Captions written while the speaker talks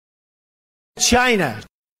China.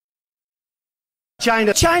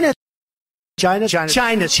 China. China. China.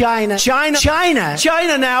 China. China. China. China. China.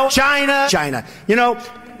 China now. China. China. You know,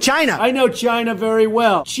 China. I know China very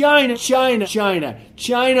well. China. China. China.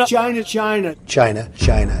 China. China. China. China.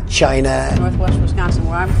 China. China. Northwest Wisconsin,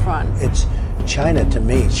 where I'm from. It's China to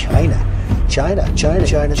me. China. China. China.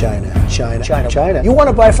 China. China. China. China. China. You want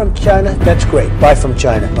to buy from China? That's great. Buy from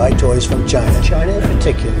China. Buy toys from China. China in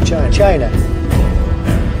particular. China. China.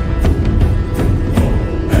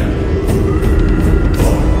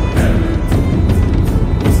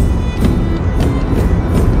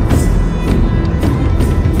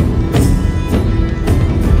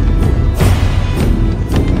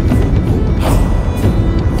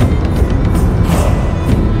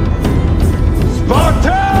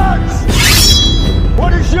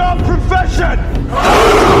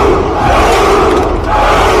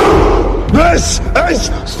 This is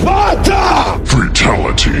Sparta!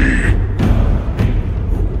 Fatality.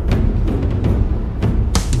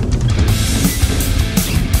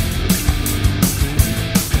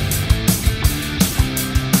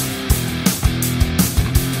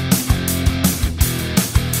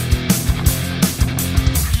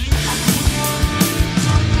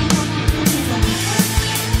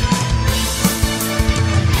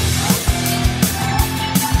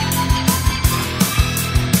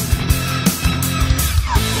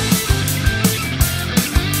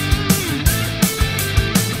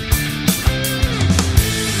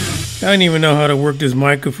 I don't even know how to work this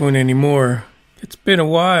microphone anymore. It's been a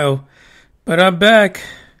while, but I'm back.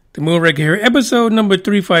 The Moonraker here, episode number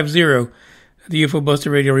 350 of the UFO Buster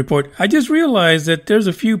Radio Report. I just realized that there's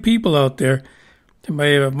a few people out there.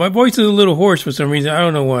 My voice is a little hoarse for some reason. I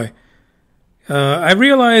don't know why. I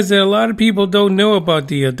realized that a lot of people don't know about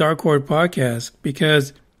the Dark Horde podcast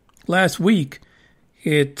because last week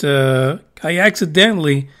I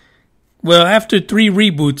accidentally, after 3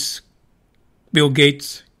 reboots, Bill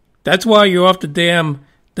Gates. That's why you're off the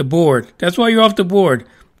board. That's why you're off the board.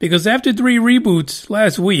 Because after 3 reboots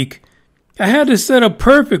last week, I had to set up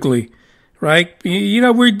perfectly, right? You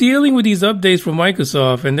know, we're dealing with these updates from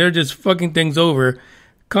Microsoft, and they're just fucking things over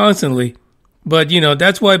constantly. But, you know,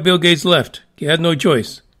 that's why Bill Gates left. He had no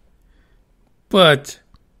choice. But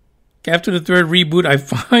after the 3rd reboot, I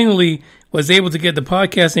finally was able to get the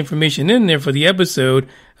podcast information in there for the episode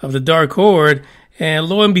of the Dark Horde. And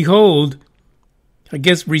lo and behold, I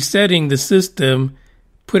guess resetting the system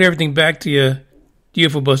put everything back to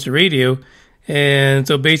UFO Buster Radio. And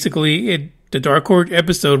so basically the Dark Horde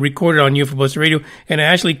episode recorded on UFO Buster Radio, and I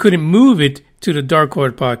actually couldn't move it to the Dark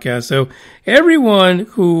Horde podcast. So everyone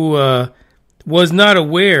who was not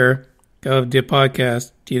aware of the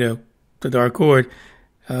podcast, you know, the Dark Horde,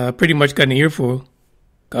 pretty much got an earful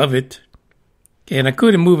of it. And I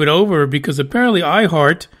couldn't move it over because apparently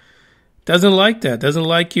iHeart doesn't like that. Doesn't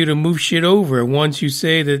like you to move shit over once you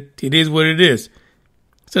say that it is what it is.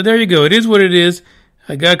 So there you go. It is what it is.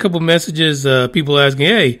 I got a couple messages, people asking,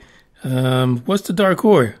 hey, what's the Dark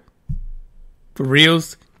Horde? For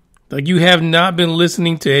reals? Like you have not been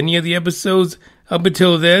listening to any of the episodes up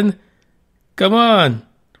until then? Come on.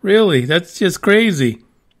 Really? That's just crazy.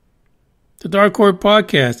 The Dark Horde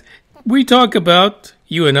podcast. We talk about,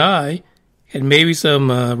 you and I, and maybe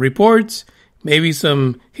some reports, maybe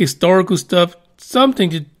some historical stuff,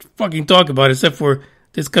 something to fucking talk about, except for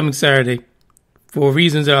this coming Saturday, for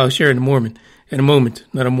reasons that I'll share in a moment. And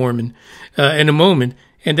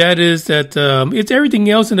that is that it's everything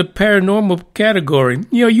else in the paranormal category.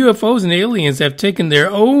 You know, UFOs and aliens have taken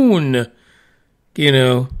their own, you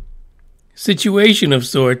know, situation of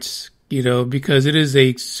sorts, you know, because it is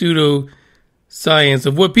a pseudo science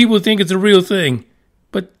of what people think is a real thing.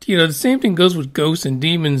 But, you know, the same thing goes with ghosts and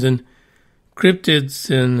demons and cryptids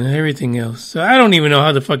and everything else. So I don't even know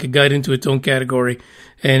how the fuck it got into its own category.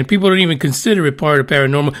 And people don't even consider it part of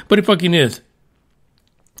paranormal, but it fucking is.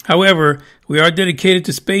 However, we are dedicated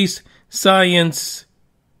to space, science,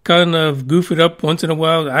 kind of goof it up once in a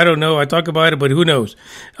while. I don't know. I talk about it, but who knows?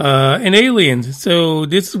 And aliens. So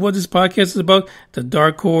this is what this podcast is about. The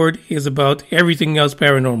Dark Horde is about everything else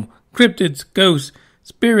paranormal. Cryptids, ghosts,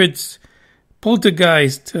 spirits,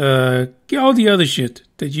 poltergeist, all the other shit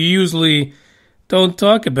that you usually don't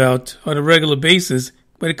talk about on a regular basis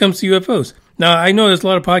when it comes to UFOs. Now, I know there's a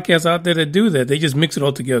lot of podcasts out there that do that. They just mix it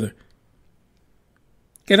all together.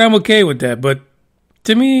 And I'm okay with that. But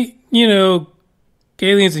to me, you know,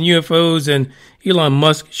 aliens and UFOs and Elon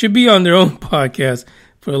Musk should be on their own podcast,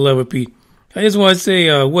 for the love of Pete. I just want to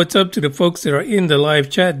say what's up to the folks that are in the live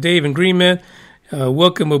chat. Dave and Greenman,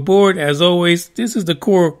 welcome aboard. As always, this is the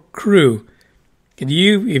core crew. And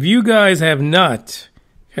if you guys have not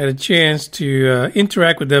had a chance to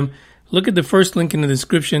interact with them, look at the first link in the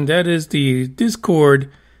description. That is the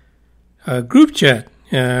Discord group chat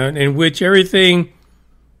in which everything,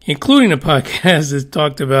 including the podcast, is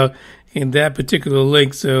talked about in that particular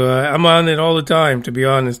link. So I'm on it all the time, to be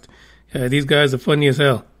honest. These guys are funny as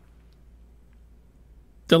hell.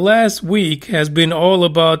 The last week has been all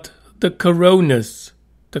about the coronas,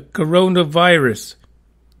 the coronavirus.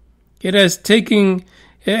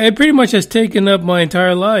 It pretty much has taken up my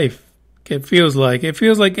entire life. It feels like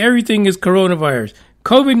everything is coronavirus.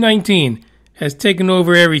 COVID-19 has taken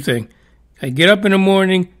over everything. I get up in the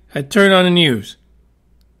morning, I turn on the news.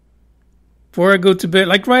 Before I go to bed,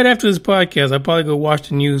 like right after this podcast, I'll probably go watch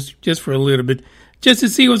the news just for a little bit, just to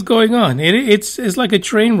see what's going on. It's like a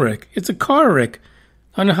train wreck. It's a car wreck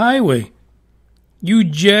on the highway. You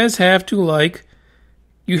just have to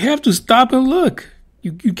you have to stop and look.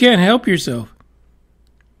 You can't help yourself.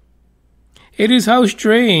 It is how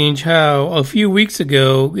strange how a few weeks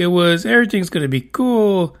ago it was everything's going to be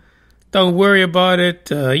cool. Don't worry about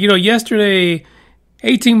it. Yesterday,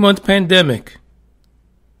 18-month pandemic.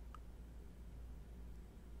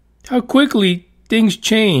 How quickly things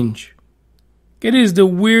change. It is the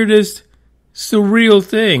weirdest, surreal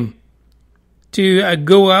thing to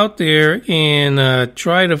go out there and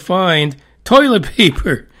try to find toilet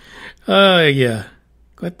paper. Yeah.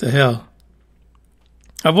 What the hell?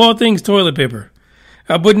 Of all things, toilet paper.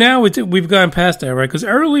 But now we've gone past that, right? Because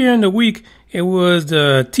earlier in the week, it was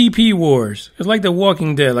the TP wars. It's like The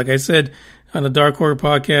Walking Dead. Like I said on the Dark Horror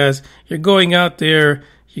podcast, you're going out there,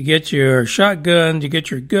 you get your shotgun, you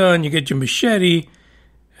get your gun, you get your machete,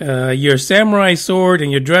 your samurai sword,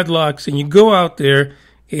 and your dreadlocks, and you go out there,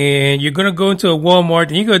 and you're going to go into a Walmart,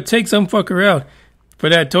 and you're going to take some fucker out for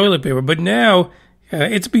that toilet paper. But now,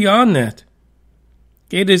 it's beyond that.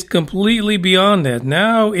 It is completely beyond that.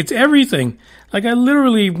 Now it's everything. Like I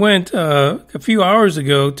literally went a few hours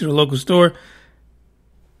ago to the local store.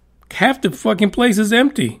 Half the fucking place is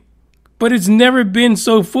empty. But it's never been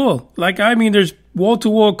so full. There's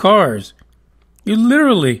wall-to-wall cars. You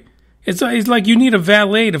literally, it's like you need a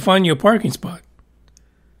valet to find you a parking spot.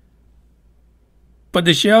 But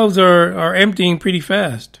the shelves are emptying pretty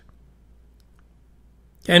fast.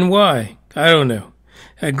 And why? I don't know.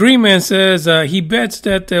 Green Man says he bets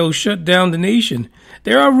that they'll shut down the nation.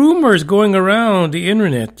 There are rumors going around the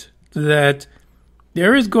internet that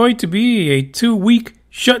there is going to be a 2-week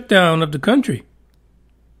shutdown of the country.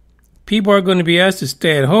 People are going to be asked to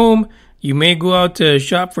stay at home. You may go out to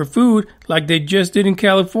shop for food like they just did in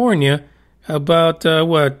California about,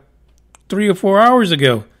 3 or 4 hours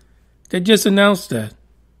ago. They just announced that.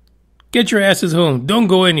 Get your asses home. Don't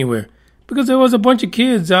go anywhere. Because there was a bunch of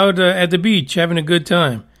kids out at the beach having a good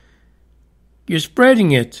time. You're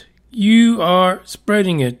spreading it. You are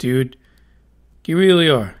spreading it, dude. You really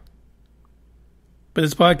are. But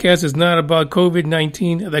this podcast is not about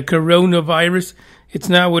COVID-19, the coronavirus. It's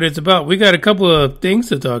not what it's about. We got a couple of things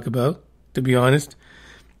to talk about, to be honest.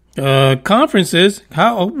 Conferences.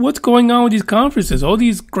 What's going on with these conferences? All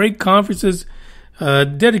these great conferences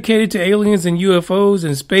dedicated to aliens and UFOs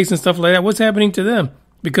and space and stuff like that. What's happening to them?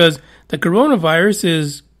 Because the coronavirus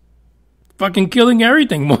is fucking killing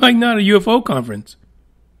everything. Why not a UFO conference?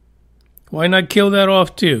 Why not kill that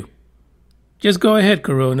off too? Just go ahead,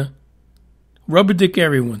 Corona. Rubber dick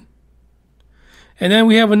everyone. And then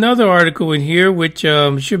we have another article in here which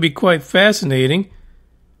should be quite fascinating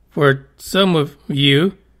for some of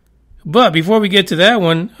you. But before we get to that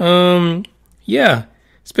one,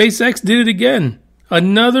 SpaceX did it again.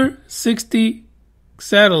 Another 60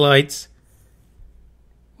 satellites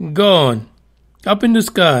gone, up in the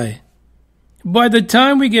sky. By the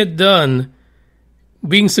time we get done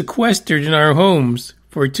being sequestered in our homes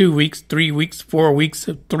for 2 weeks, 3 weeks, 4 weeks,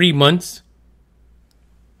 3 months,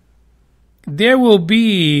 there will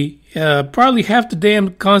be probably half the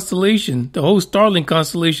damn constellation, the whole Starlink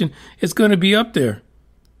constellation, is going to be up there.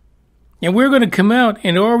 And we're going to come out,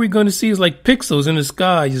 and all we're going to see is like pixels in the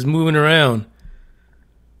sky just moving around.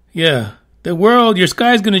 Yeah. The world, your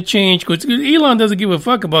sky's going to change because Elon doesn't give a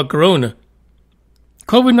fuck about Corona.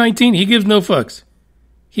 COVID-19, he gives no fucks.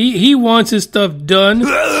 He wants his stuff done,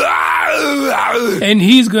 and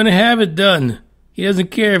he's going to have it done. He doesn't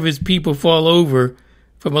care if his people fall over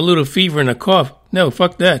from a little fever and a cough. No,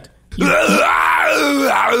 fuck that.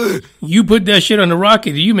 You put that shit on the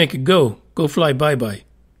rocket and you make it go. Go fly bye-bye.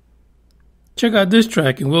 Check out this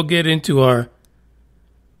track and we'll get into our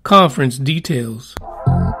conference details.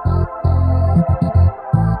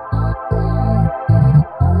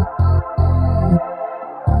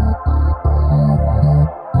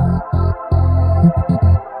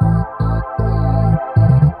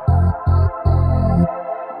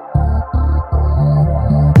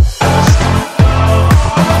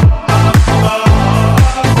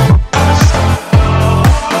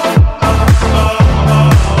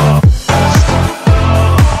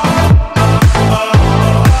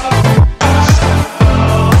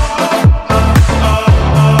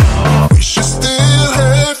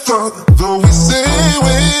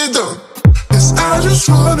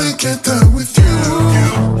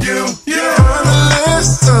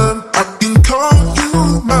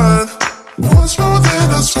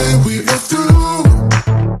 moving, I swear we are through.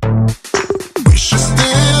 We should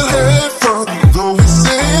still have fun, though we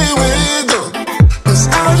say we're done. 'Cause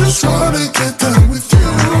I just wanna get done with you.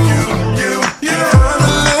 For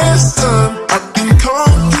the last time, I can call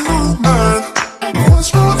you mine. Once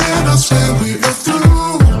more, then I swear we are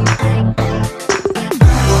through.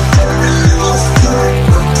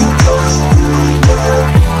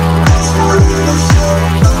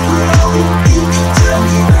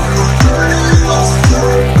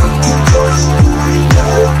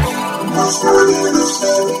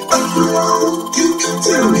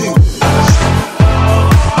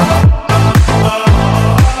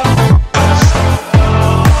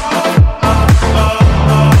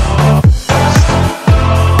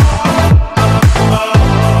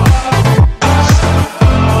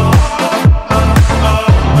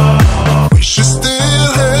 We should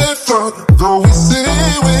still have fun, though we say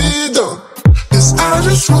we're done. 'Cause I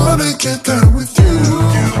just wanna get done with you.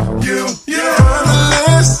 For the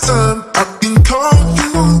last time, I can call you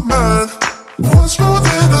mine. Once more,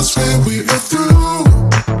 then I swear we are through.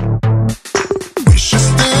 We should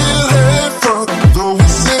still have fun, though we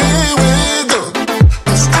say we're done.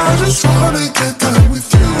 'Cause I just wanna get done with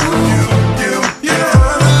you.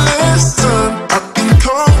 For the last time, I can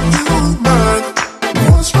call you mine.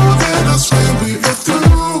 Once more, then I swear we are through.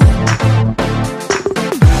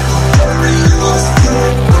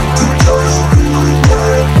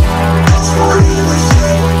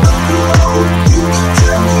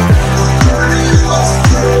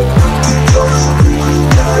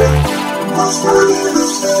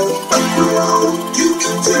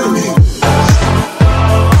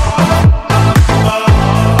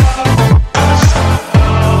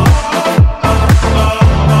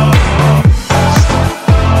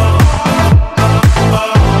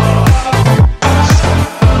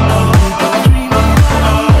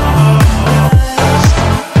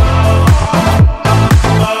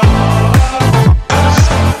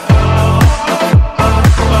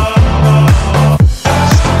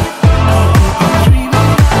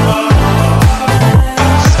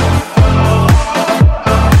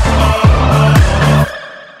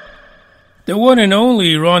 The one and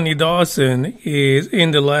only Ronnie Dawson is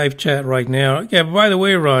in the live chat right now. Yeah, by the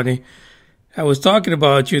way, Ronnie, I was talking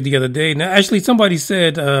about you the other day. Now, actually, somebody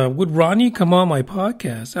said, would Ronnie come on my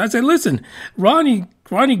podcast? I said, listen, Ronnie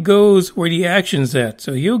goes where the action's at.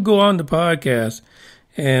 So he'll go on the podcast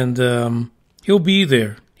and he'll be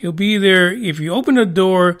there. He'll be there if you open the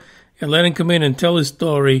door and let him come in and tell his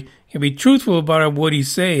story and be truthful about what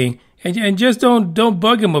he's saying. And just don't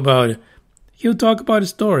bug him about it. He'll talk about his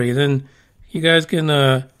story, and then you guys can,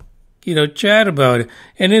 chat about it.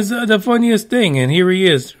 And it's the funniest thing. And here he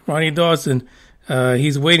is, Ronnie Dawson.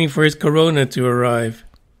 He's waiting for his Corona to arrive.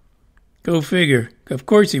 Go figure. Of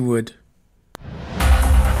course he would.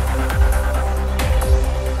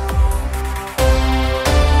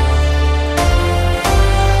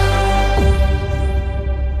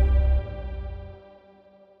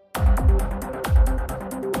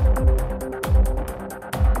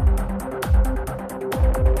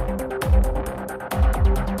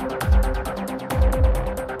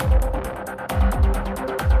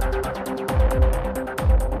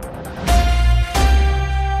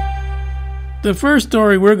 The first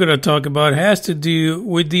story we're going to talk about has to do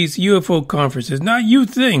with these UFO conferences. Now, you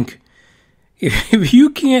think if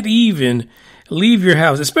you can't even leave your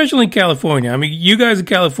house, especially in California. I mean, you guys in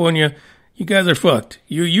California, you guys are fucked.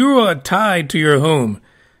 You're tied to your home.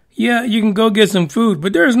 Yeah, you can go get some food,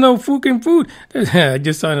 but there's no fucking food. I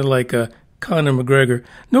just sounded like Conor McGregor.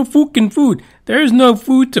 No fucking food. There's no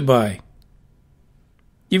food to buy.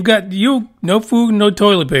 You've got no food, no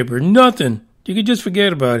toilet paper, nothing. You can just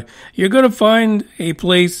forget about it. You're going to find a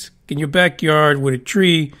place in your backyard with a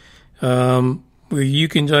tree where you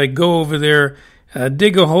can go over there,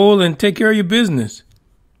 dig a hole, and take care of your business.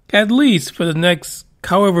 At least for the next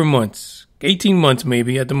however months. 18 months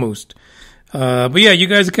maybe at the most. But yeah, you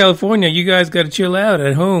guys in California, you guys got to chill out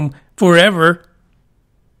at home forever.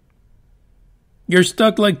 You're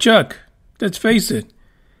stuck like Chuck. Let's face it.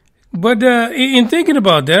 But in thinking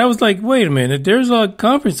about that, I was like, wait a minute. There's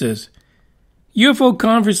conferences. UFO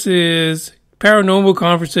conferences, paranormal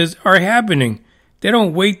conferences are happening. They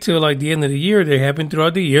don't wait till the end of the year. They happen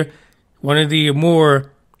throughout the year. One of the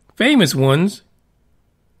more famous ones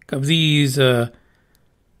of these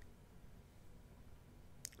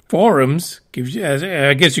forums,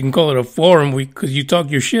 I guess you can call it a forum because you talk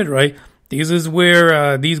your shit, right? This is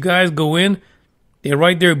where these guys go in. They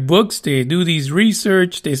write their books. They do these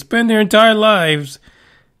research. They spend their entire lives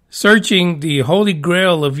searching the holy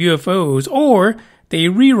grail of UFOs, or they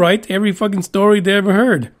rewrite every fucking story they ever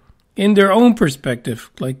heard. in their own perspective.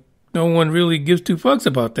 Like, no one really gives two fucks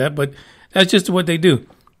about that, but that's just what they do.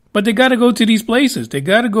 But they got to go to these places. They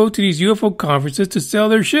got to go to these UFO conferences to sell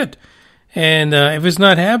their shit. And if it's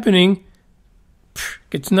not happening,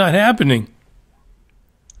 it's not happening.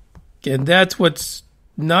 And that's what's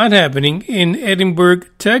not happening in Edinburg,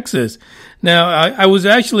 Texas. Now, I was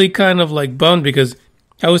actually kind of like bummed because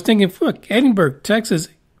I was thinking, fuck, Edinburg, Texas,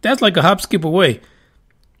 that's like a hop, skip away.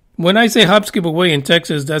 When I say hop, skip away in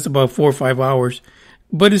Texas, that's about 4 or 5 hours.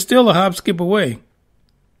 But it's still a hop, skip away.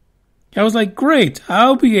 I was like, great,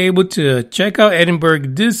 I'll be able to check out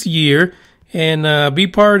Edinburg this year and be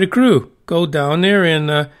part of the crew. Go down there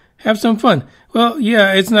and have some fun. Well,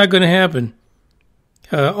 yeah, it's not going to happen.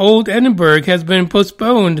 Old Edinburg has been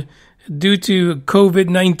postponed due to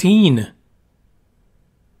COVID-19.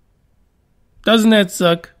 Doesn't that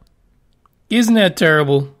suck? Isn't that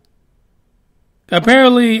terrible?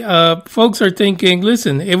 Apparently, folks are thinking,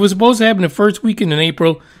 listen, it was supposed to happen the first weekend in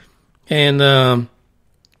April, and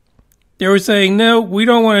they were saying, no, we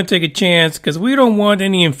don't want to take a chance because we don't want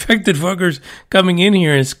any infected fuckers coming in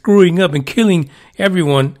here and screwing up and killing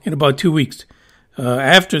everyone in about 2 weeks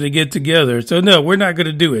after they get together. So, no, we're not going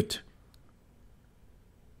to do it.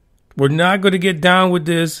 We're not going to get down with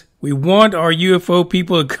this. We want our UFO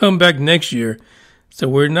people to come back next year. So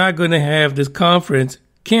we're not going to have this conference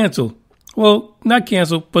canceled. Well, not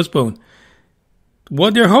canceled, postponed.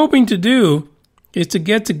 What they're hoping to do is to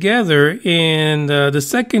get together in the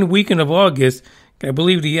second weekend of August. I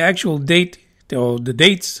believe the actual date, the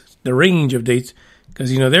dates, the range of dates,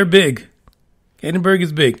 because, they're big. Edinburgh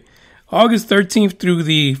is big. August 13th through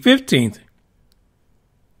the 15th.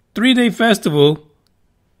 3-day festival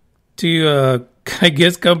to, I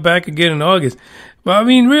guess, come back again in August. But, I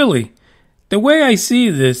mean, really, the way I see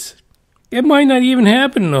this, it might not even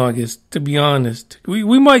happen in August, to be honest.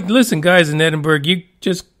 We might, listen, guys in Edinburgh, you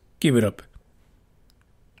just give it up.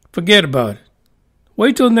 Forget about it.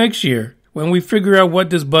 Wait till next year when we figure out what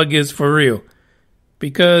this bug is for real.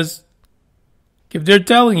 Because if they're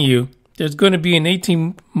telling you there's going to be an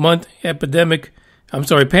 18-month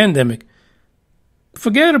pandemic,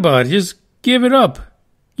 forget about it. Just give it up.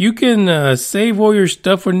 You can save all your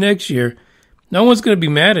stuff for next year. No one's going to be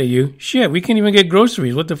mad at you. Shit, we can't even get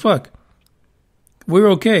groceries. What the fuck? We're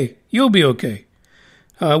okay. You'll be okay.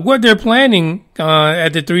 What they're planning at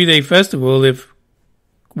the 3-day festival, if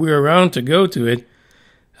we're around to go to it,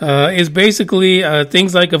 is basically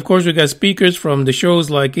things like, of course, we got speakers from the shows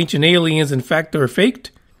like Ancient Aliens and Fact or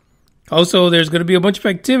Faked. Also, there's going to be a bunch of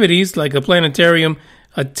activities like a planetarium,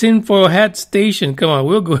 a tinfoil hat station. Come on,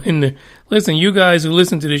 we'll go in there. Listen, you guys who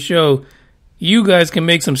listen to the show, you guys can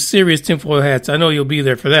make some serious tinfoil hats. I know you'll be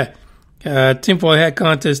there for that. Tinfoil hat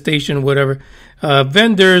contest station, whatever.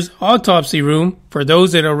 Vendors, autopsy room. For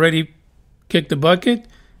those that already kicked the bucket,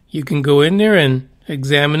 you can go in there and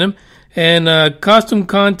examine them. And costume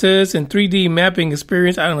contest and 3D mapping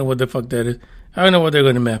experience. I don't know what the fuck that is. I don't know what they're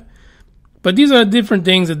going to map. But these are different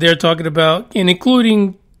things that they're talking about, and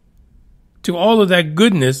including to all of that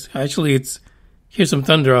goodness. Actually, here's some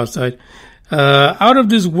thunder outside. Out of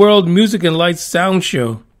this world music and lights sound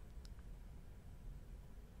show.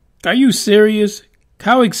 Are you serious?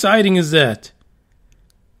 How exciting is that?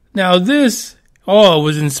 Now, this all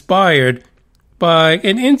was inspired by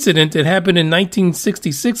an incident that happened in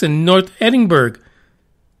 1966 in North Edinburg,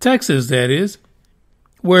 Texas, that is,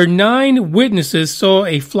 where 9 witnesses saw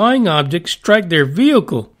a flying object strike their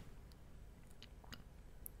vehicle.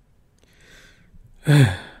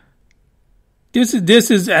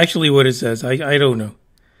 This is actually what it says. I don't know.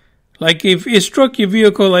 Like, if it struck your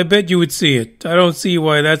vehicle, I bet you would see it. I don't see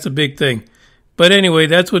why that's a big thing. But anyway,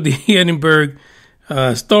 that's what the Edinburgh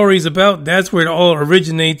story is about. That's where it all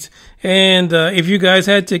originates. And if you guys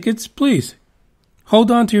had tickets, please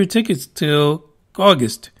hold on to your tickets till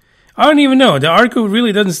August. I don't even know. The article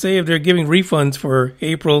really doesn't say if they're giving refunds for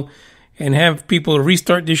April and have people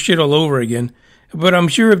restart this shit all over again. But I'm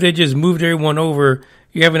sure if they just moved everyone over,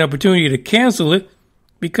 you have an opportunity to cancel it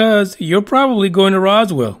because you're probably going to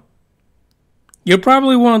Roswell. You're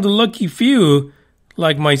probably one of the lucky few,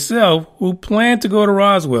 like myself, who plan to go to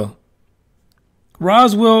Roswell.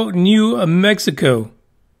 Roswell, New Mexico.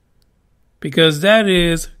 Because that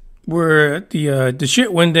is where the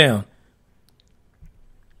shit went down.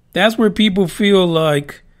 That's where people feel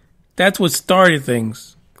like that's what started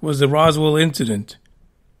things, was the Roswell incident.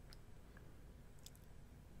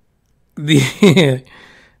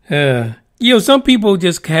 Some people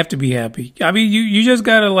just have to be happy. I mean, you just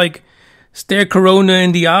gotta like stare Corona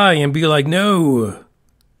in the eye and be like, no,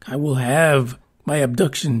 I will have my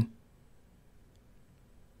abduction.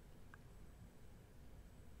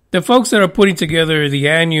 the folks that are putting together the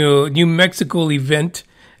annual New Mexico event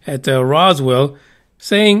at Roswell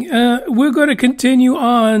saying, we're going to continue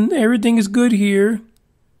on. Everything is good here.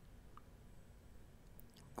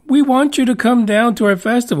 We want you to come down to our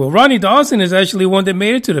festival. Ronnie Dawson is actually one that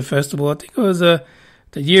made it to the festival. I think it was the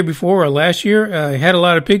year before or last year. Had a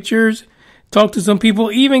lot of pictures, talked to some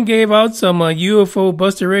people, even gave out some UFO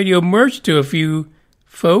Buster Radio merch to a few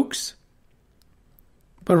folks.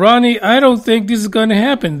 But Ronnie, I don't think this is going to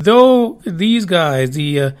happen. Though these guys,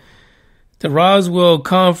 the Roswell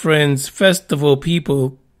Conference Festival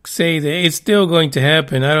people say that it's still going to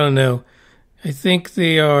happen. I don't know. I think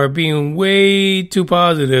they are being way too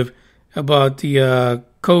positive about the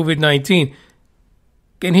COVID-19.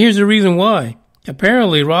 And here's the reason why.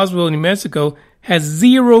 Apparently, Roswell, New Mexico has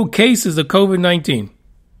 0 cases of COVID-19.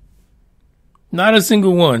 Not a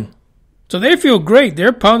single one. So they feel great.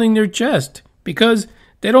 They're pounding their chest because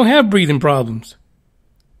they don't have breathing problems.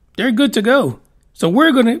 They're good to go. So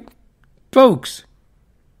we're going to, folks,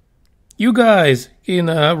 you guys in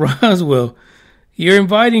Roswell, you're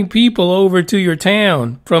inviting people over to your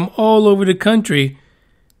town from all over the country,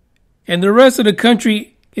 and the rest of the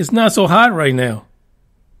country is not so hot right now.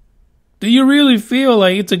 Do you really feel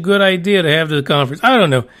like it's a good idea to have the conference? I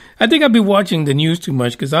don't know. I think I've been watching the news too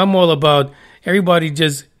much because I'm all about everybody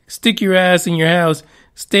just stick your ass in your house,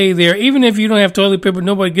 stay there. Even if you don't have toilet paper,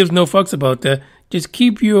 nobody gives no fucks about that. Just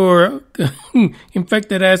keep your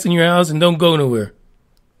infected ass in your house and don't go nowhere.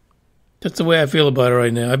 That's the way I feel about it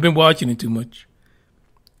right now. I've been watching it too much.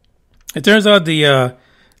 It turns out the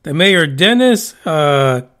mayor, Dennis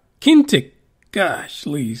Kintick, gosh,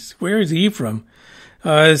 Lise, where is he from?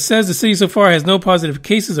 Says the city so far has no positive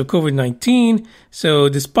cases of COVID-19. So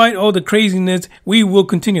despite all the craziness, we will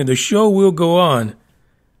continue. The show will go on.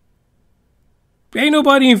 Ain't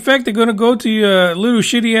nobody infected going to go to your little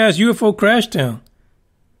shitty-ass UFO crash town.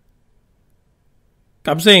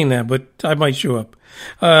 I'm saying that, but I might show up.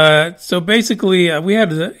 So basically, we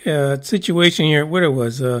had a situation here. What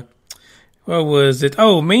was it?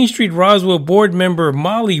 Oh, Main Street Roswell board member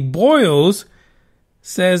Molly Boyles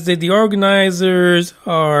says that the organizers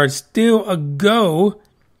are still a go,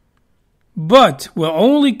 but will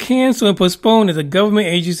only cancel and postpone if the government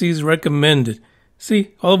agencies recommended.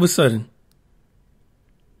 See, all of a sudden,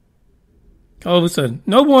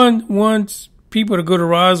 no one wants people to go to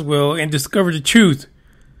Roswell and discover the truth.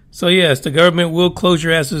 So yes, the government will close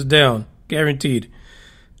your asses down, guaranteed.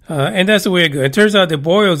 And that's the way it goes. It turns out that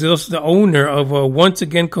Boyles is also the owner of Once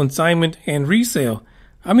Again Consignment and Resale.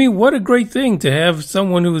 I mean, what a great thing to have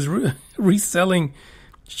someone who is reselling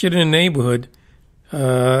shit in the neighborhood,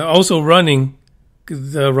 also running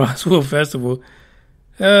the Roswell Festival.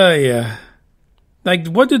 Yeah. Like,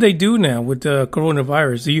 what do they do now with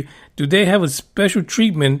coronavirus? Do they have a special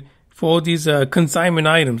treatment for all these consignment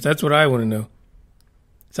items? That's what I want to know.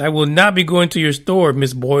 So I will not be going to your store,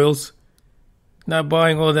 Miss Boyles. Not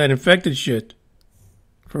buying all that infected shit.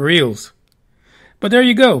 For reals. But there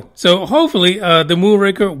you go. So hopefully the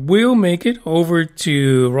Moonraker will make it over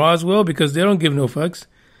to Roswell because they don't give no fucks.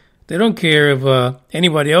 They don't care if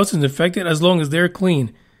anybody else is infected as long as they're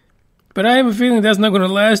clean. But I have a feeling that's not going to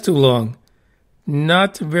last too long.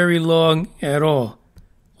 Not very long at all.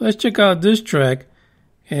 Let's check out this track.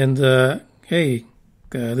 And hey,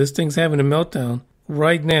 this thing's having a meltdown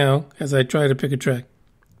right now as I try to pick a track.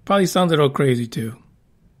 Probably sounded all crazy too.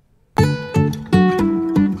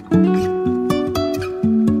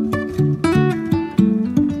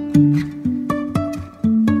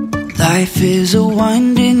 Life is a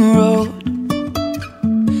winding road,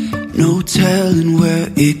 no telling where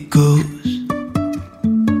it goes.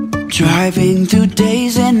 Driving through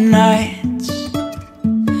days and nights,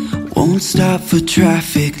 won't stop for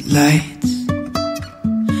traffic lights.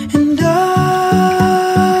 And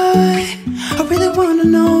I really wanna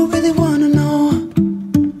know,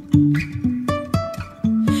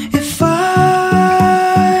 if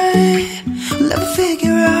I will ever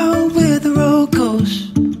figure out where the road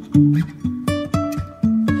goes.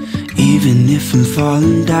 Even if I'm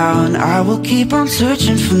falling down, I will keep on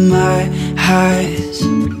searching for my highs.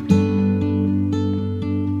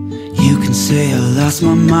 You can say I lost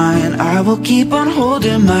my mind, I will keep on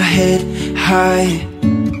holding my head high.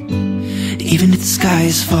 Even if the sky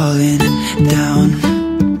is falling down.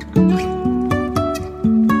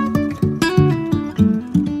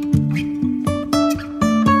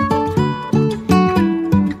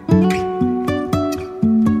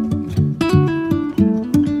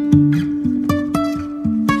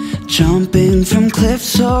 Jumping from cliffs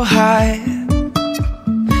so high,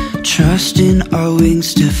 trusting our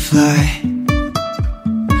wings to fly.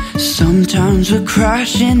 Sometimes we're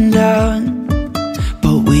crashing down,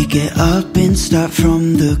 but we get up and start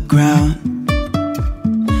from the ground.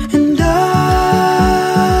 And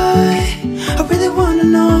I really wanna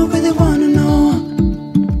know,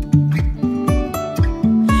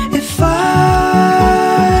 if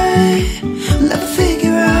I will ever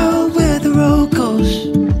figure out where the road goes.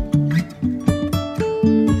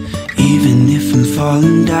 Even if I'm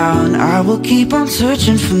falling down, I will keep on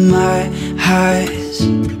searching for my highs.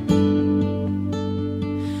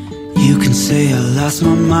 You can say I lost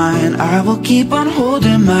my mind, I will keep on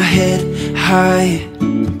holding my head high.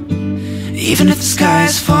 Even if the sky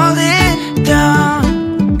is falling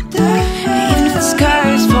down, even if the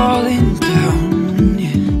sky is falling down,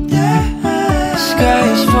 yeah. The sky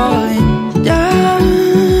is falling down.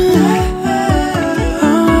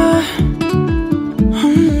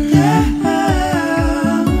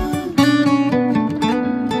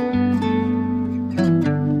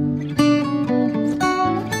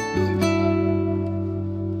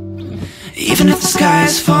 Even if the sky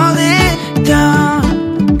is falling down,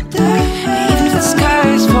 even if the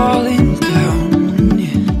sky is falling down,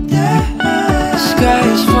 yeah. The sky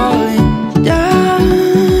is falling down.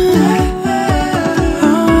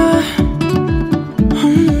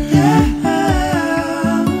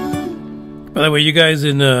 By the way, you guys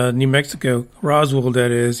in New Mexico, Roswell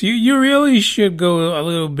that is, you really should go a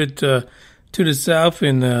little bit to the south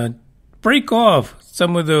and break off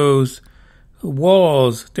some of those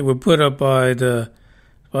walls that were put up by the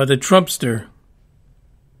Trumpster.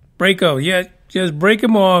 Break off, yeah, just break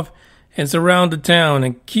them off and surround the town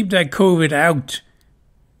and keep that COVID out.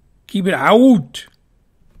 Keep it out,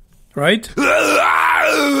 right?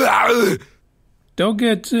 Don't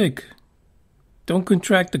get sick. Don't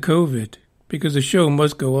contract the COVID because the show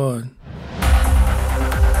must go on.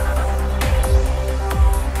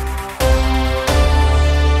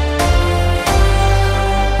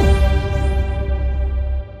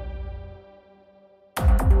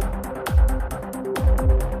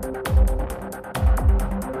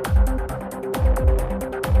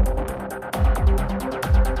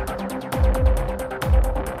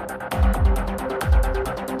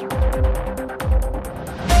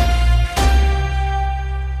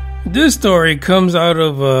 This story comes out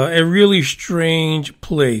of a really strange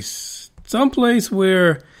place. Some place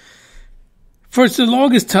where, for the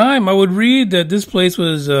longest time, I would read that this place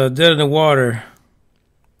was dead in the water.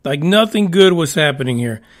 Like nothing good was happening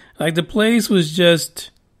here. Like the place was just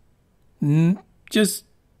nothing. Just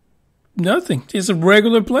a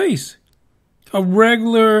regular place. A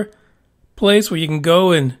regular place where you can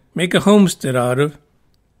go and make a homestead out of.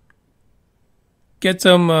 Get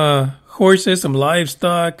some horses, some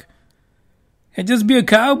livestock. And just be a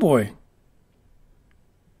cowboy.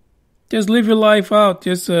 Just live your life out,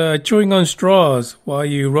 just chewing on straws while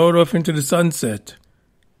you rode off into the sunset.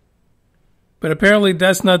 But apparently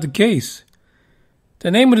that's not the case.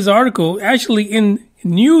 The name of this article, actually in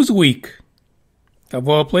Newsweek, of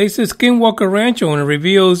all places, Skinwalker Ranch owner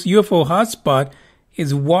reveals UFO hotspot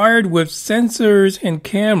is wired with sensors and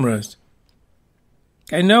cameras.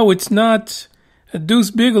 I know it's not Deuce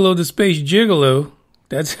Bigelow, the space gigolo.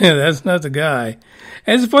 That's not the guy.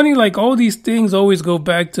 And it's funny, like all these things always go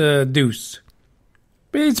back to Deuce.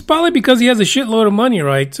 But it's probably because he has a shitload of money,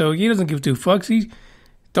 right? So he doesn't give two fucks. He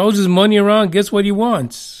throws his money around, gets what he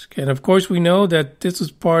wants. And of course we know that this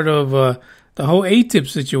was part of the whole ATIP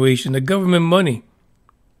situation, the government money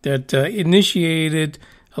that initiated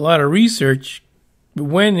a lot of research.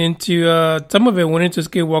 Went into some of it went into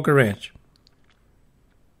Skinwalker Ranch.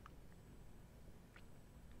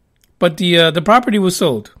 But the property was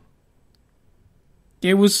sold.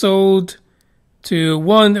 It was sold to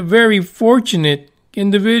one very fortunate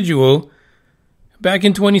individual back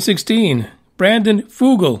in 2016, Brandon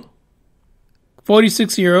Fugal,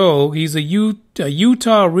 46-year-old. He's a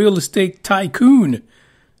Utah real estate tycoon,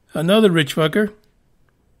 another rich fucker.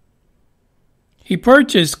 He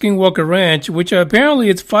purchased Skinwalker Ranch, which apparently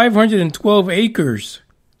it's 512 acres,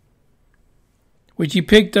 which he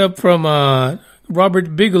picked up from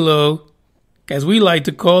Robert Bigelow, as we like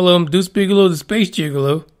to call him, Deuce Bigelow, the space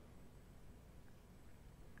gigolo,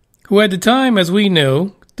 who at the time, as we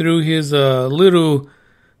know, through his little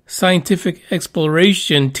scientific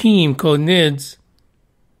exploration team called NIDS,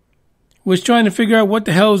 was trying to figure out what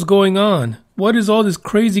the hell is going on. What is all this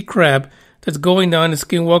crazy crap that's going on at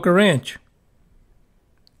Skinwalker Ranch?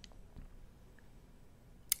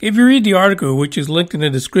 If you read the article, which is linked in the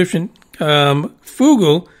description,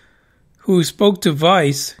 Fugal, who spoke to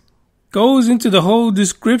Vice, goes into the whole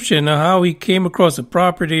description of how he came across the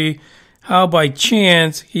property, how by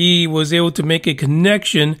chance he was able to make a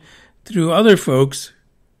connection through other folks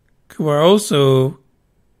who are also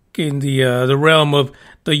in the realm of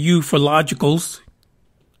the ufologicals.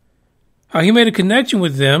 He made a connection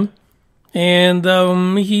with them, and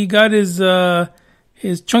he got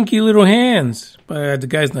his chunky little hands. The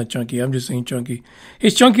guy's not chunky. I'm just saying chunky.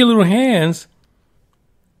 His chunky little hands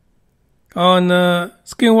on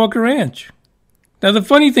Skinwalker Ranch. Now, the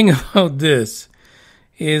funny thing about this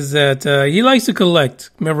is that he likes to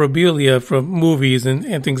collect memorabilia from movies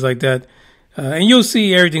and things like that. And you'll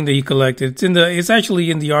see everything that he collected. It's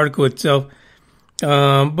actually in the article itself.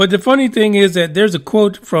 But the funny thing is that there's a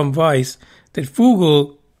quote from Vice that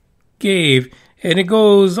Fugal gave, and it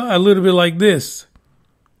goes a little bit like this.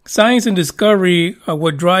 Science and discovery are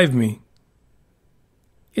what drive me.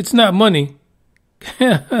 It's not money.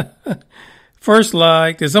 First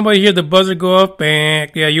lie. Did somebody hear the buzzer go off?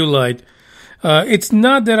 Bang. Yeah, you lied. It's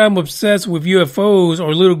not that I'm obsessed with UFOs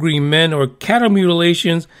or little green men or cattle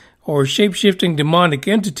mutilations or shape-shifting demonic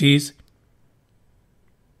entities.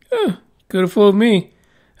 Could have fooled me.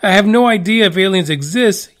 I have no idea if aliens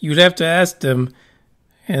exist. You'd have to ask them.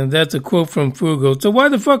 And that's a quote from Fugal. So why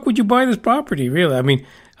the fuck would you buy this property, really? I mean,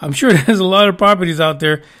 I'm sure there's a lot of properties out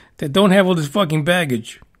there that don't have all this fucking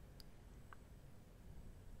baggage.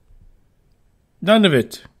 None of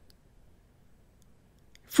it.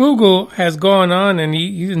 Fugal has gone on and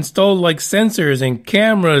he installed like sensors and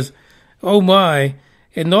cameras, oh my,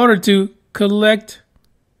 in order to collect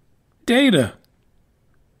data.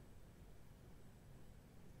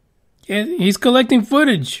 And he's collecting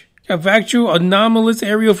footage of actual anomalous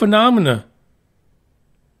aerial phenomena.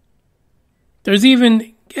 There's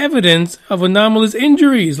even evidence of anomalous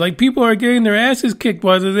injuries, like people are getting their asses kicked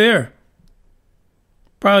while they're there.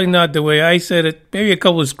 Probably not the way I said it. Maybe a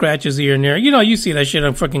couple of scratches here and there. You know, you see that shit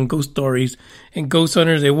on fucking ghost stories and ghost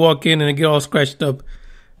hunters. They walk in and they get all scratched up,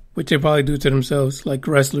 which they probably do to themselves, like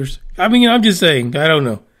wrestlers. I mean, I'm just saying. I don't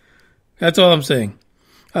know. That's all I'm saying.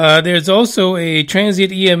 There's also a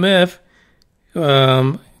transient EMF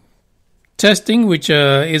testing, which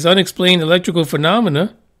is unexplained electrical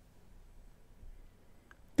phenomena.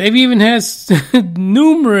 They've even had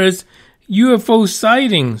numerous UFO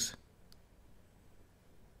sightings.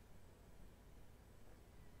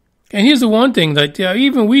 And here's the one thing that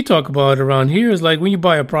even we talk about around here is like when you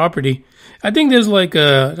buy a property, I think there's like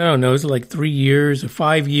I don't know, it's like 3 years or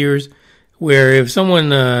 5 years where if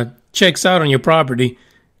someone checks out on your property,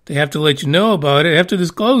 they have to let you know about it. They have to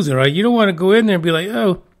disclose it, right? You don't want to go in there and be like,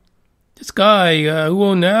 oh, this guy who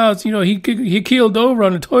owned the house, you know, he keeled over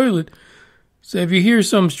on the toilet. So if you hear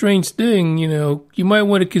some strange thing, you know, you might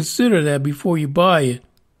want to consider that before you buy it.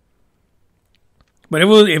 But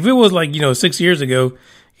if it was like, you know, 6 years ago,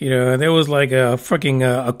 you know, there was like a fucking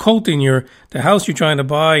a cult in the house you're trying to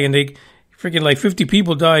buy, and they freaking like 50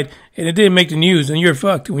 people died, and it didn't make the news, and you're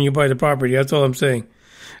fucked when you buy the property. That's all I'm saying.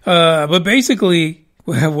 But basically,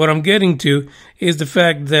 what I'm getting to is the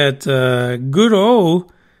fact that good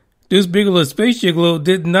old Deuce Bigelow Space Gigolo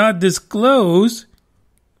did not disclose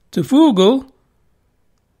to Fugal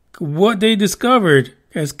what they discovered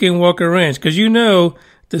at Skinwalker Ranch, because you know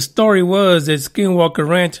the story was that Skinwalker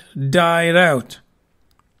Ranch died out.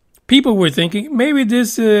 People were thinking maybe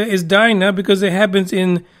this is dying now because it happens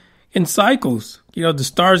in cycles. You know, the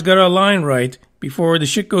stars got to align right before the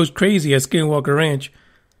shit goes crazy at Skinwalker Ranch.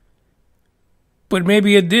 But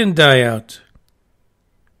maybe it didn't die out.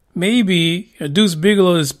 Maybe Deuce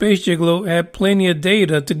Bigelow, the Space Gigolo, had plenty of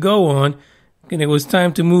data to go on, and it was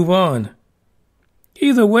time to move on.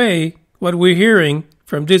 Either way, what we're hearing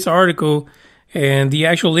from this article and the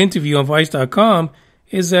actual interview on Vice.com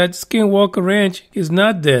is that Skinwalker Ranch is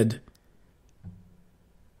not dead.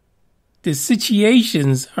 The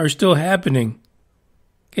situations are still happening.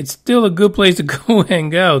 It's still a good place to go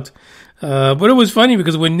hang out. But it was funny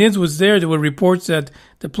because when Nids was there were reports that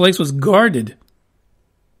the place was guarded.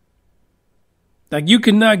 Like, you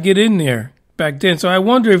could not get in there back then. So I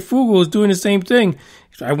wonder if Fugal is doing the same thing.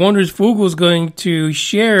 I wonder if Fugal is going to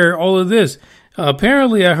share all of this.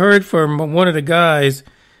 Apparently, I heard from one of the guys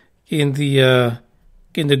in the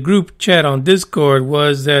group chat on Discord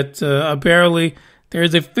was that apparently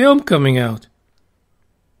there's a film coming out.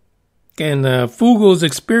 And Fugal's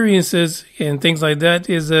experiences and things like that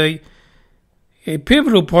is a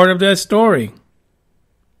pivotal part of that story.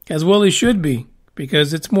 As well it should be,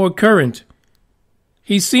 because it's more current.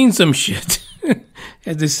 He's seen some shit,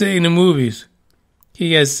 as they say in the movies.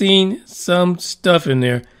 He has seen some stuff in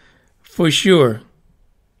there, for sure.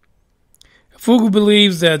 Fugal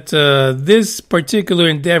believes that this particular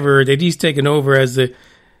endeavor that he's taken over as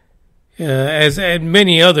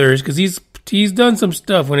many others, because he's done some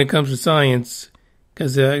stuff when it comes to science.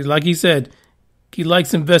 Because, like he said, he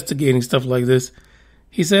likes investigating stuff like this.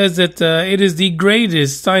 He says that it is the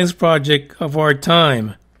greatest science project of our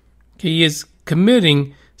time. He is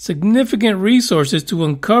committing significant resources to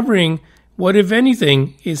uncovering what, if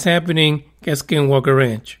anything, is happening at Skinwalker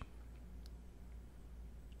Ranch.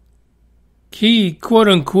 He,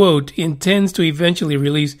 quote-unquote, intends to eventually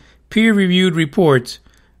release peer-reviewed reports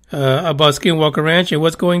about Skinwalker Ranch and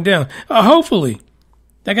what's going down. Hopefully.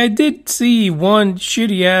 Like, I did see one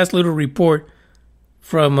shitty-ass little report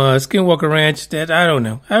from Skinwalker Ranch that I don't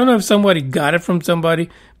know. I don't know if somebody got it from somebody,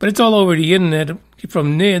 but it's all over the internet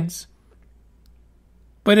from NIDS.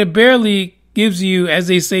 But it barely gives you, as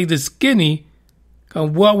they say, the skinny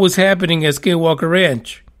on what was happening at Skinwalker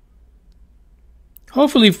Ranch.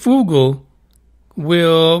 Hopefully Fugal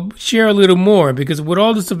will share a little more, because with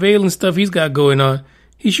all the surveillance stuff he's got going on,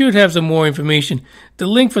 he should have some more information. The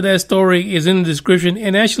link for that story is in the description,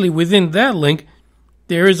 and actually within that link,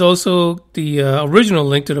 there is also the original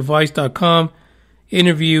link to the Vice.com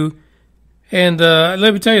interview. And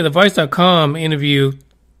let me tell you, the Vice.com interview,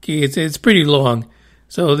 it's pretty long.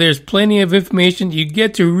 So there's plenty of information. You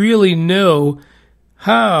get to really know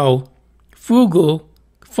how Fugal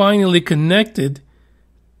finally connected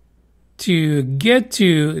to get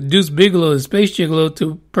to Deuce Bigelow, the Space Gigolo,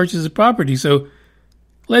 to purchase the property. So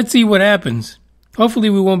let's see what happens. Hopefully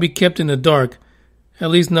we won't be kept in the dark. At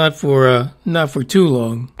least not for too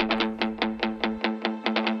long.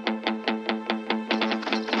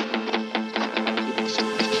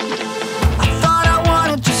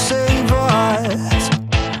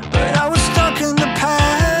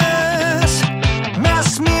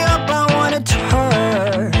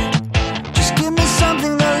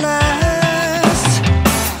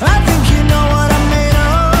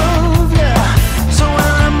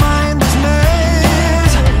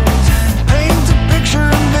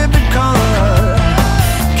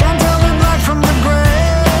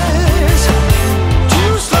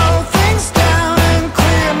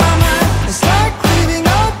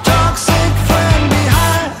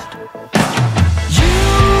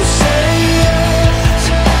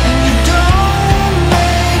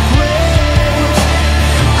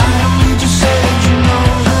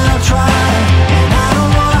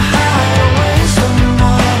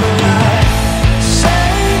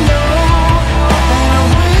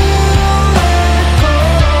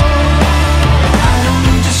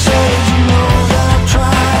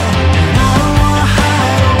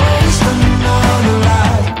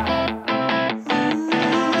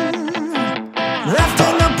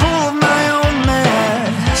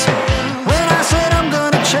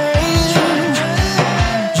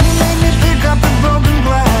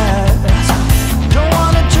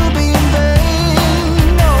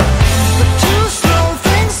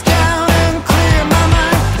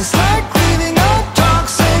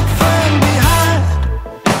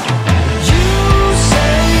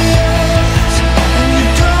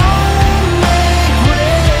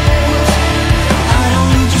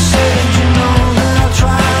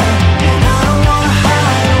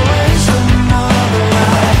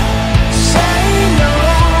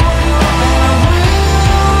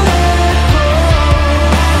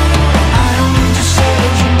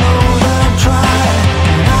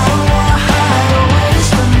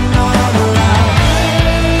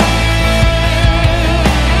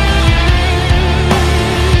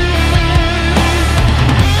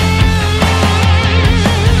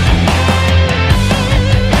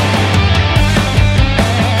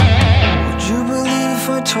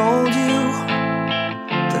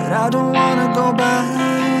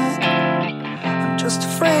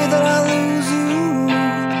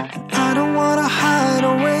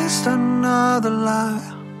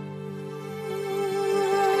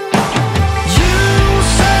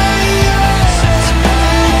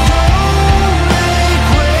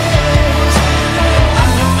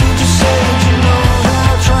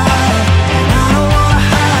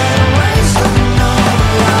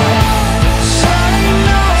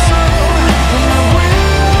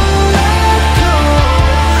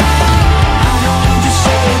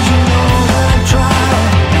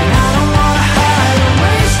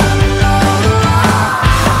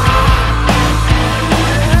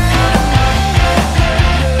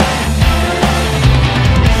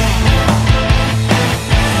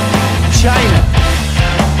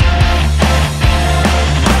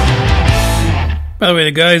 By the way,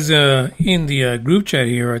 the guys in the group chat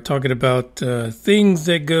here are talking about things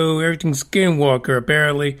that go, everything Skinwalker,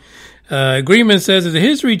 apparently. Agreement says that the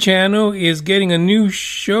History Channel is getting a new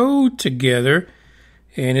show together,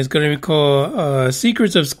 and it's going to be called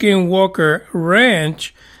Secrets of Skinwalker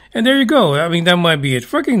Ranch. And there you go. I mean, that might be it.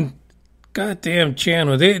 Fucking goddamn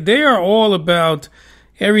channel. They are all about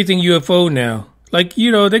everything UFO now. Like,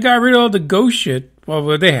 they got rid of all the ghost shit.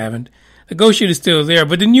 Well, they haven't. The ghost shit is still there.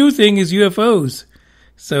 But the new thing is UFOs.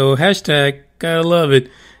 So, hashtag, gotta love it.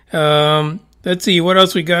 Let's see, what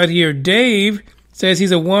else we got here? Dave says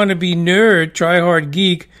he's a wannabe nerd, try-hard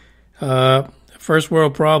geek. First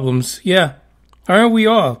world problems. Yeah, aren't we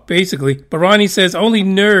all, basically? But Ronnie says only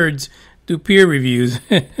nerds do peer reviews.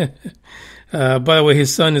 By the way,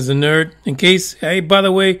 his son is a nerd. In case, hey, by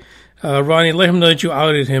the way, Ronnie, let him know that you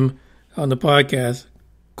outed him on the podcast,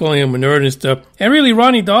 calling him a nerd and stuff. And really,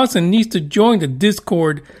 Ronnie Dawson needs to join the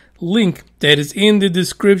Discord link that is in the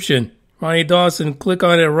description. Ronnie Dawson, click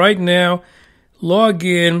on it right now, log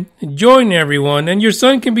in, join everyone, and your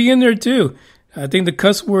son can be in there too. I think the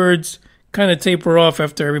cuss words kind of taper off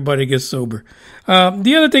after everybody gets sober.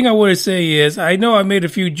 The other thing I want to say is, I know I made a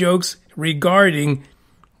few jokes regarding,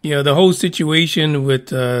 the whole situation with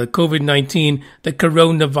COVID-19, the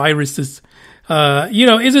coronaviruses.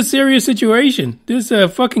 It's a serious situation. This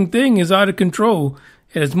fucking thing is out of control.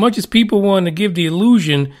 And as much as people want to give the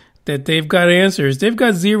illusion that they've got answers, they've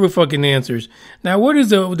got zero fucking answers. Now, what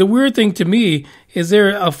is the weird thing to me is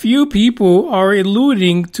there a few people are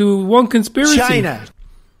alluding to one conspiracy. China.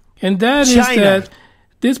 And that is that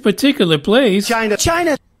this particular place, Fucked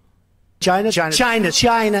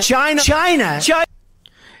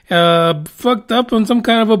up on some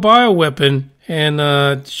kind of a bioweapon,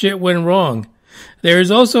 and shit went wrong. There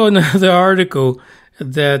is also another article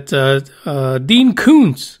that Dean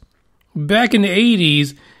Koontz, back in the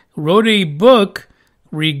 80s, wrote a book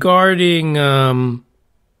regarding,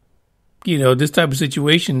 this type of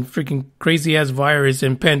situation, freaking crazy-ass virus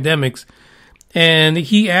and pandemics. And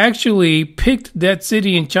he actually picked that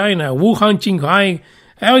city in China, Wuhan, Qinghai.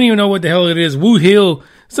 I don't even know what the hell it is. Wu Hill,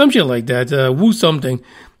 some shit like that. Wu something.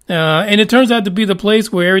 And it turns out to be the place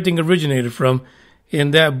where everything originated from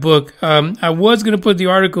in that book. I was going to put the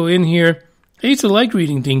article in here. I used to like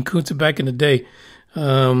reading Dean Koontz back in the day.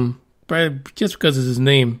 Just because of his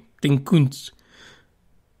name, Dean Koontz.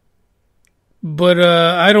 But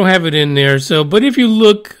I don't have it in there. But if you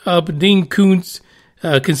look up Dean Koontz,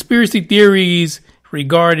 conspiracy theories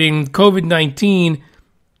regarding COVID-19,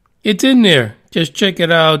 it's in there. Just check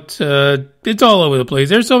it out. It's all over the place.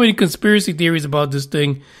 There's so many conspiracy theories about this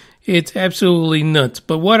thing. It's absolutely nuts.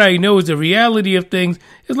 But what I know is the reality of things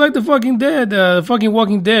is like the fucking dead, fucking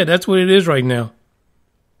Walking Dead. That's what it is right now.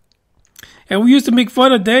 And we used to make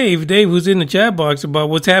fun of Dave, who's in the chat box, about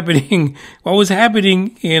what was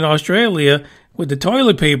happening in Australia with the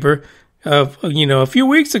toilet paper, a few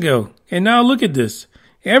weeks ago. And now look at this.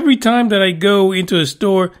 Every time that I go into a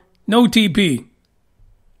store, no TP.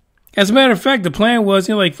 As a matter of fact, the plan was,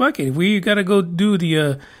 fuck it. If we got to go do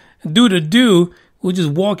the we'll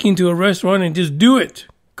just walk into a restaurant and just do it.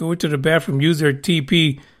 Go into the bathroom, use their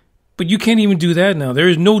TP. But you can't even do that now. There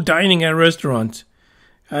is no dining at restaurants.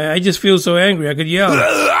 I just feel so angry. I could yell.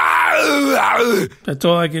 That's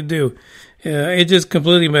all I could do. It's just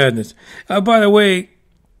completely madness. By the way,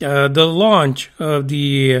 the launch of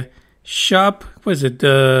the shop,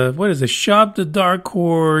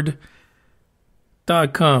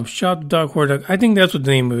 shopthedarkhorde.com. Shopthedarkhorde.com. I think that's what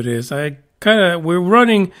the name of it is. We're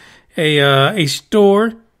running a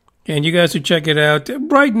store, and you guys should check it out.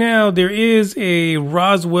 Right now, there is a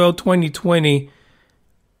Roswell 2020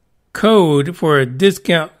 code for a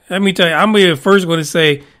discount. Let me tell you, I'm first going to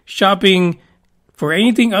say shopping for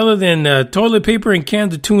anything other than toilet paper and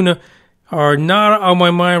cans of tuna are not on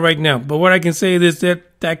my mind right now. But what I can say is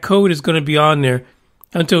that code is going to be on there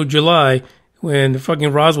until July, when the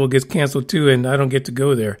fucking Roswell gets canceled too, and I don't get to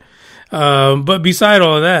go there. But beside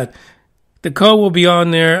all that, the code will be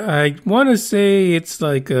on there. I want to say it's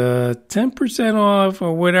like 10% off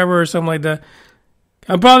or whatever, or something like that.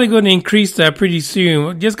 I'm probably going to increase that pretty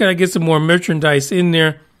soon. Just got to get some more merchandise in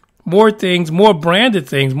there. More things, more branded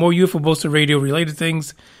things, more UFO Buster Radio related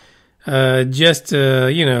things. Just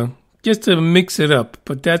to mix it up.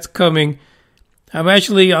 But that's coming. I'm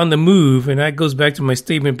actually on the move, and that goes back to my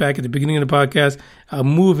statement back at the beginning of the podcast. I'm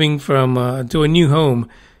moving from to a new home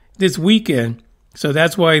this weekend. So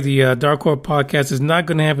that's why the Dark Horse podcast is not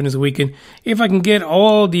going to happen this weekend. If I can get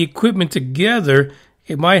all the equipment together,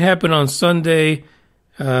 it might happen on Sunday.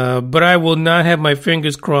 But I will not have my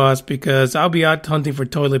fingers crossed, because I'll be out hunting for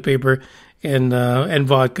toilet paper and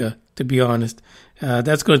vodka, to be honest.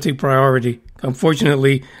 That's going to take priority,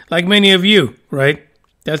 unfortunately, like many of you, right?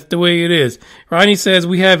 That's the way it is. Ronnie says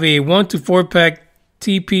we have a 1 to 4 pack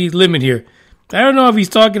TP limit here. I don't know if he's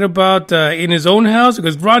talking about in his own house,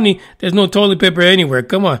 because Ronnie, there's no toilet paper anywhere.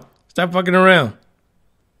 Come on, stop fucking around.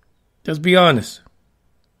 Just be honest.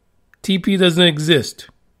 TP doesn't exist.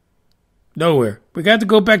 Nowhere. We got to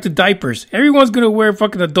go back to diapers. Everyone's going to wear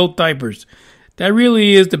fucking adult diapers. That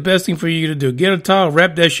really is the best thing for you to do. Get a towel,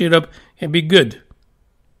 wrap that shit up, and be good.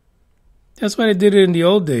 That's why they did it in the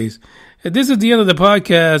old days. This is the end of the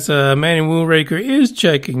podcast. Manny Moonraker is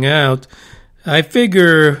checking out. I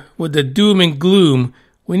figure with the doom and gloom,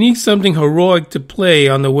 we need something heroic to play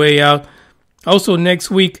on the way out. Also, next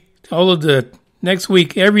week,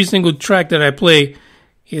 every single track that I play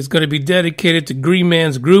is going to be dedicated to Green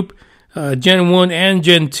Man's group, Gen 1 and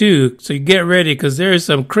Gen 2. So you get ready because there is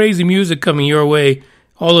some crazy music coming your way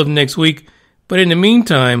all of next week. But in the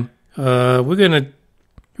meantime, we're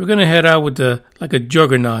gonna head out with like a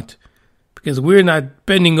juggernaut because we're not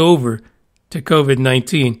bending over to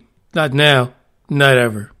COVID-19. Not now, not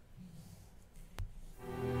ever.